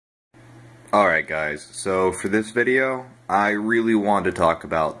Alright guys, so for this video, I really want to talk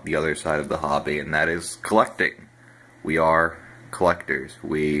about the other side of the hobby, and that is collecting. We are collectors.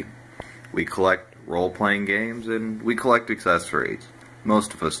 We collect role-playing games, and we collect accessories.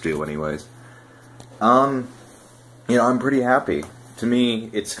 Most of us do, anyways. I'm pretty happy. To me,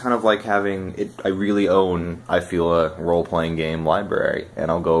 it's kind of like having it. I really own, I feel, a role-playing game library, and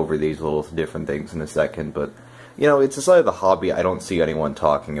I'll go over these little different things in a second, but, it's a side of the hobby I don't see anyone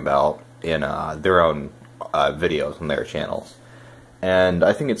talking about in their own videos on their channels. And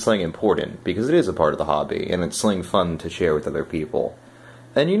I think it's something important, because it is a part of the hobby, and it's something fun to share with other people.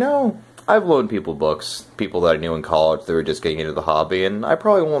 And I've loaned people books, people that I knew in college that were just getting into the hobby, and I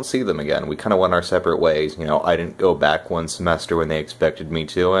probably won't see them again. We kind of went our separate ways. I didn't go back one semester when they expected me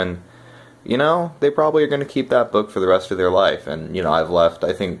to, and, they probably are going to keep that book for the rest of their life. And, I've left,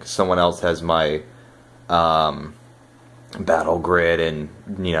 I think someone else has my, Battle Grid and,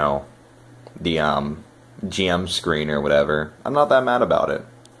 the, GM screen or whatever. I'm not that mad about it.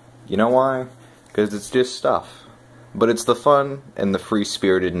 You know why? Because it's just stuff. But it's the fun and the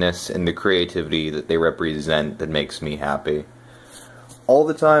free-spiritedness and the creativity that they represent that makes me happy. All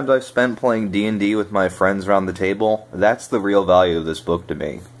the times I've spent playing D&D with my friends around the table, that's the real value of this book to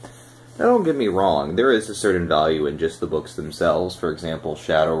me. Now don't get me wrong, there is a certain value in just the books themselves. For example,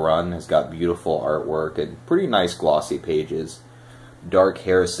 Shadowrun has got beautiful artwork and pretty nice glossy pages. Dark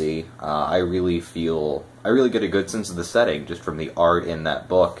Heresy, I really get a good sense of the setting just from the art in that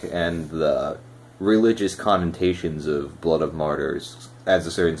book, and the religious connotations of Blood of Martyrs adds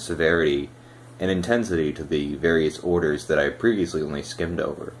a certain severity and intensity to the various orders that I previously only skimmed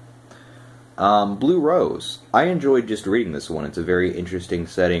over. Blue Rose, I enjoyed just reading this one. It's a very interesting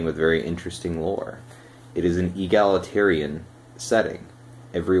setting with very interesting lore. It is an egalitarian setting.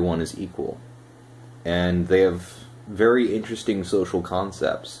 Everyone is equal. And they have very interesting social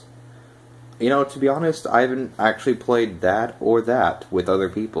concepts. To be honest, I haven't actually played that or that with other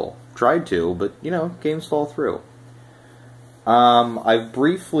people. Tried to, but, games fall through. I've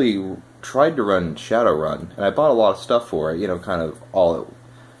briefly tried to run Shadowrun, and I bought a lot of stuff for it, kind of all at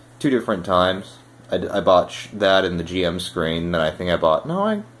 2 different times. I bought that and the GM screen, then I think I bought,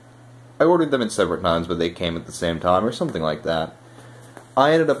 I ordered them at separate times, but they came at the same time, or something like that.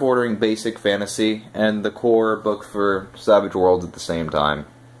 I ended up ordering Basic Fantasy and the core book for Savage Worlds at the same time.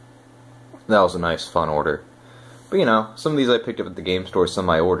 That was a nice, fun order. But some of these I picked up at the game store, some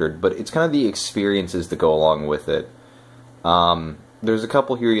I ordered, but it's kind of the experiences that go along with it. There's a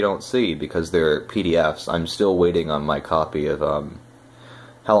couple here you don't see because they're PDFs. I'm still waiting on my copy of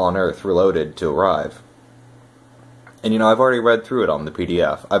Hell on Earth Reloaded to arrive. And I've already read through it on the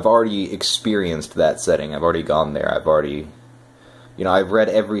PDF. I've already experienced that setting. I've already gone there. I've already, I've read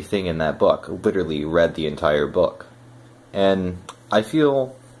everything in that book. Literally read the entire book. And I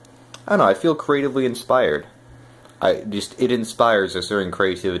feel creatively inspired. It inspires a certain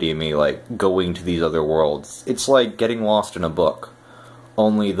creativity in me, like going to these other worlds. It's like getting lost in a book.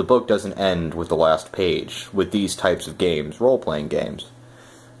 Only the book doesn't end with the last page with these types of games, role-playing games.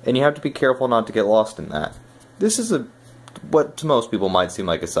 And you have to be careful not to get lost in that. This is what to most people might seem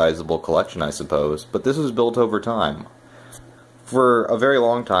like a sizable collection, I suppose, but this was built over time. For a very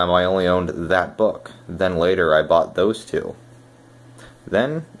long time, I only owned that book. Then later, I bought those 2.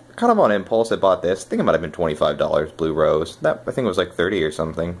 Then, kind of on impulse, I bought this. I think it might have been $25, Blue Rose. That, I think it was like $30 or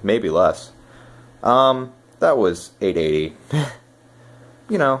something, maybe less. That was $8.80.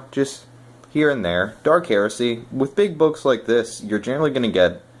 Just here and there. Dark Heresy. With big books like this, you're generally going to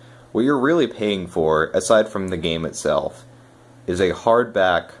get what you're really paying for, aside from the game itself, is a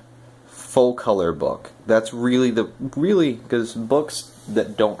hardback, full-color book. That's really because books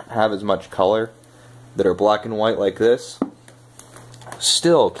that don't have as much color, that are black and white like this,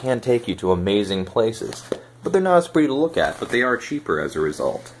 still can take you to amazing places. But they're not as pretty to look at, but they are cheaper as a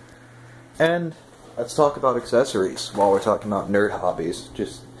result. And let's talk about accessories while we're talking about nerd hobbies.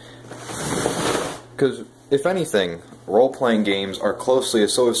 Just because, if anything, role-playing games are closely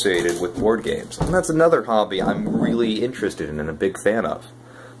associated with board games. And that's another hobby I'm really interested in and a big fan of.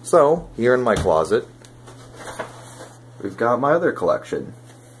 So, here in my closet, we've got my other collection.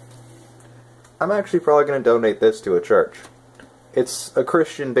 I'm actually probably going to donate this to a church. It's a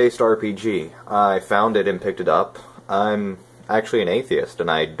Christian-based RPG. I found it and picked it up. I'm actually an atheist,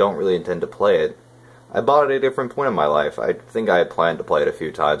 and I don't really intend to play it. I bought it at a different point in my life. I think I had planned to play it a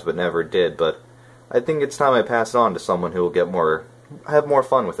few times, but never did, but I think it's time I pass it on to someone who will have more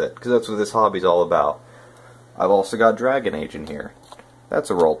fun with it, because that's what this hobby's all about. I've also got Dragon Age in here. That's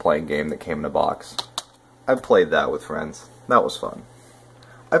a role-playing game that came in a box. I've played that with friends. That was fun.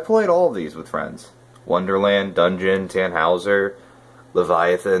 I played all of these with friends. Wonderland, Dungeon, Tannhauser,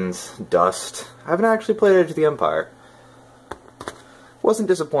 Leviathans, Dust. I haven't actually played Age of the Empire. Wasn't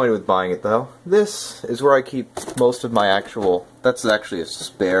disappointed with buying it, though. This is where I keep most of my actual... That's actually a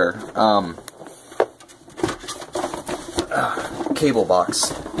spare, cable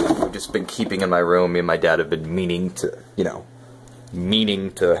box. I've just been keeping in my room. Me and my dad have been meaning to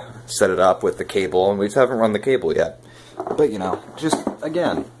set it up with the cable, and we just haven't run the cable yet. But, just,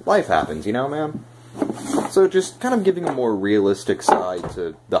 again, life happens, man? So just kind of giving a more realistic side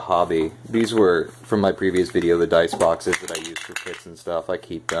to the hobby. These were, from my previous video, the dice boxes that I use for kits and stuff. I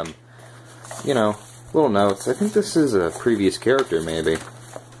keep them, little notes. I think this is a previous character, maybe.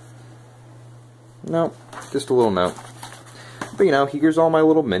 No, just a little note. But, here's all my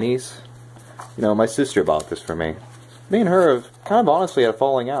little minis. My sister bought this for me. Me and her have kind of honestly had a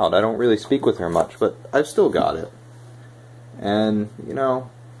falling out. I don't really speak with her much, but I've still got it. And,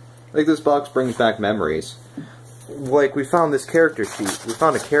 like this box brings back memories. Like, we found this character sheet. We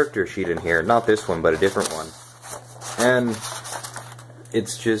found a character sheet in here. Not this one, but a different one. And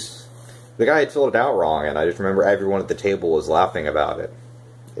it's just... The guy had filled it out wrong, and I just remember everyone at the table was laughing about it.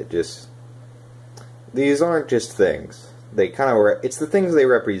 It just... These aren't just things. They kind of... It's the things they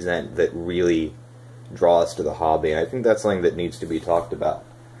represent that really draw us to the hobby, and I think that's something that needs to be talked about.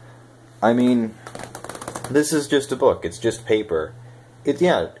 I mean, this is just a book. It's just paper.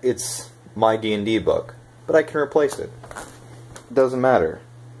 It's my D&D book, but I can replace it. It doesn't matter.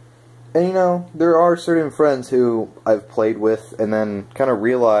 And there are certain friends who I've played with and then kind of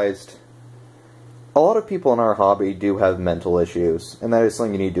realized a lot of people in our hobby do have mental issues, and that is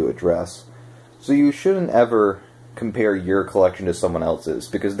something you need to address. So you shouldn't ever compare your collection to someone else's,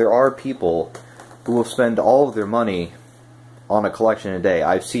 because there are people who will spend all of their money on a collection a day.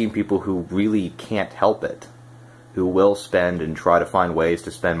 I've seen people who really can't help it, who will spend and try to find ways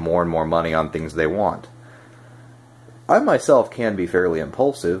to spend more and more money on things they want. I myself can be fairly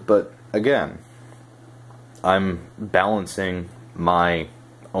impulsive, but again, I'm balancing my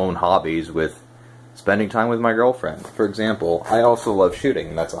own hobbies with spending time with my girlfriend. For example, I also love shooting,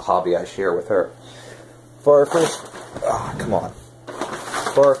 and that's a hobby I share with her. For our first...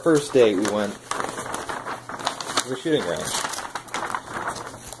 For our first date, we went to the shooting range.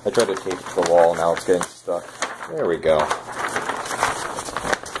 I tried to tape it to the wall, now it's getting stuck. There we go.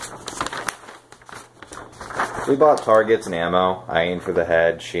 We bought targets and ammo. I aimed for the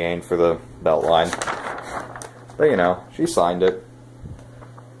head, she aimed for the belt line. But she signed it.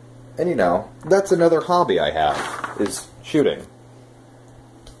 And that's another hobby I have, is shooting.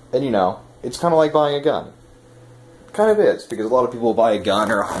 And it's kind of like buying a gun. It kind of is, because a lot of people buy a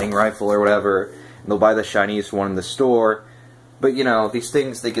gun or a hunting rifle or whatever, and they'll buy the shiniest one in the store. But these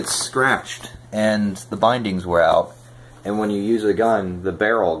things, they get scratched, and the bindings wear out, and when you use a gun, the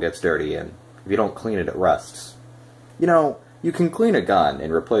barrel gets dirty, and if you don't clean it, it rusts. You can clean a gun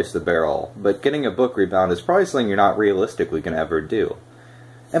and replace the barrel, but getting a book rebound is probably something you're not realistically going to ever do.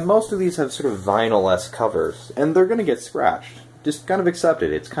 And most of these have sort of vinyl-esque covers, and they're going to get scratched. Just kind of accept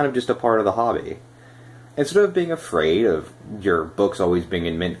it. It's kind of just a part of the hobby. Instead of being afraid of your books always being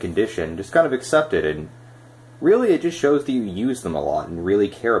in mint condition, just kind of accept it, and really it just shows that you use them a lot and really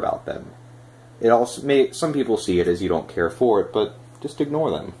care about them. It also some people see it as you don't care for it, but just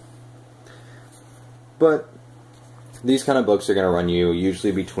ignore them. But these kind of books are going to run you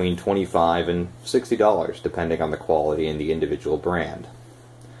usually between $25 and $60, depending on the quality and the individual brand.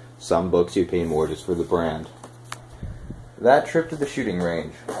 Some books you pay more just for the brand. That trip to the shooting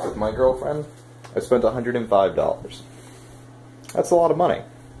range with my girlfriend, I spent $105. That's a lot of money,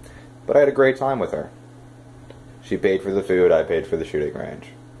 but I had a great time with her. She paid for the food, I paid for the shooting range.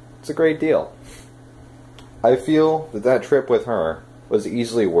 It's a great deal. I feel that trip with her was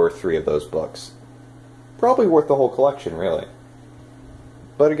easily worth 3 of those books. Probably worth the whole collection, really.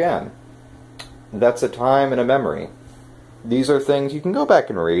 But again, that's a time and a memory. These are things you can go back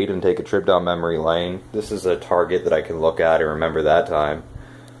and read and take a trip down memory lane. This is a target that I can look at and remember that time.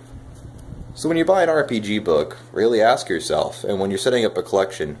 So when you buy an RPG book, really ask yourself, and when you're setting up a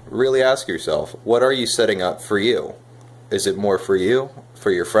collection, really ask yourself, what are you setting up for you? Is it more for you,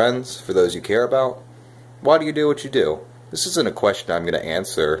 for your friends, for those you care about? Why do you do what you do? This isn't a question I'm going to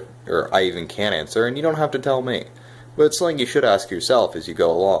answer, or I even can answer, and you don't have to tell me. But it's something you should ask yourself as you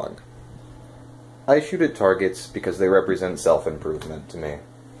go along. I shoot at targets because they represent self-improvement to me.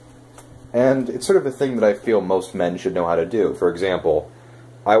 And it's sort of a thing that I feel most men should know how to do. For example,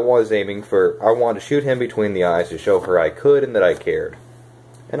 I wanted to shoot him between the eyes to show her I could and that I cared.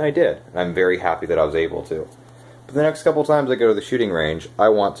 And I did. And I'm very happy that I was able to. But the next couple times I go to the shooting range, I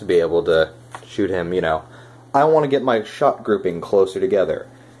want to be able to shoot him, I want to get my shot grouping closer together.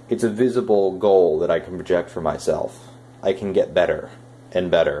 It's a visible goal that I can project for myself. I can get better.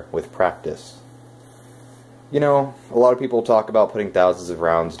 and better with practice. You know, a lot of people talk about putting thousands of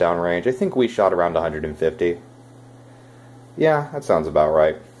rounds downrange. I think we shot around 150. Yeah, that sounds about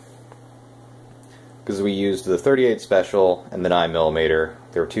right. Because we used the 38 Special and the 9mm.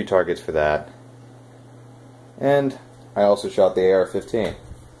 There were 2 targets for that. And I also shot the AR-15.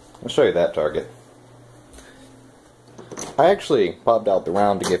 I'll show you that target. I actually popped out the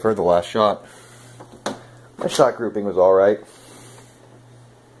round to give her the last shot. My shot grouping was alright.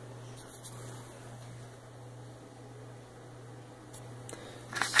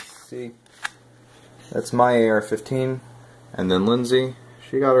 See, that's my AR-15, and then Lindsay,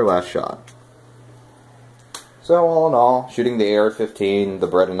 she got her last shot. So all in all, shooting the AR-15, the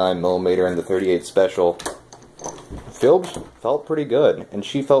Beretta 9mm, and the 38 Special felt pretty good, and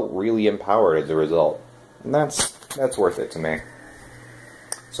she felt really empowered as a result. And that's worth it to me.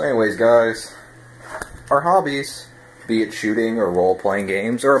 So anyways, guys, our hobbies, be it shooting or role-playing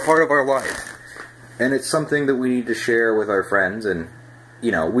games, are a part of our life. And it's something that we need to share with our friends, and,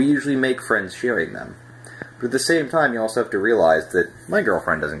 you know, we usually make friends sharing them. But at the same time, you also have to realize that my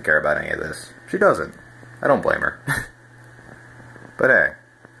girlfriend doesn't care about any of this. She doesn't. I don't blame her. But hey,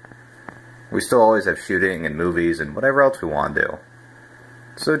 we still always have shooting and movies and whatever else we want to do.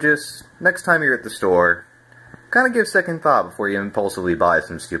 So just, next time you're at the store, kind of give second thought before you impulsively buy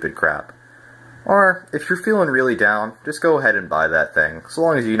some stupid crap. Or, if you're feeling really down, just go ahead and buy that thing, so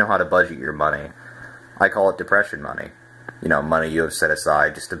long as you know how to budget your money. I call it depression money. You know, money you have set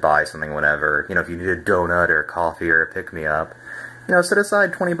aside just to buy something whenever. You know, if you need a donut or a coffee or a pick-me-up, you know, set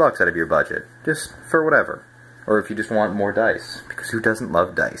aside 20 bucks out of your budget, just for whatever. Or if you just want more dice, because who doesn't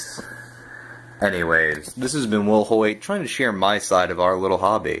love dice? Anyways, this has been Will Hoyt, trying to share my side of our little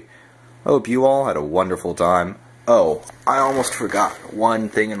hobby. I hope you all had a wonderful time. Oh, I almost forgot one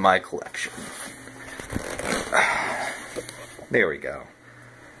thing in my collection. There we go.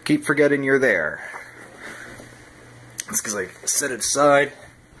 Keep forgetting you're there. It's because I set it aside,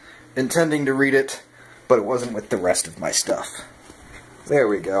 intending to read it, but it wasn't with the rest of my stuff. There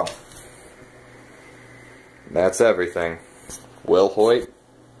we go. That's everything. Will Hoyt,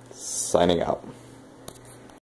 signing out.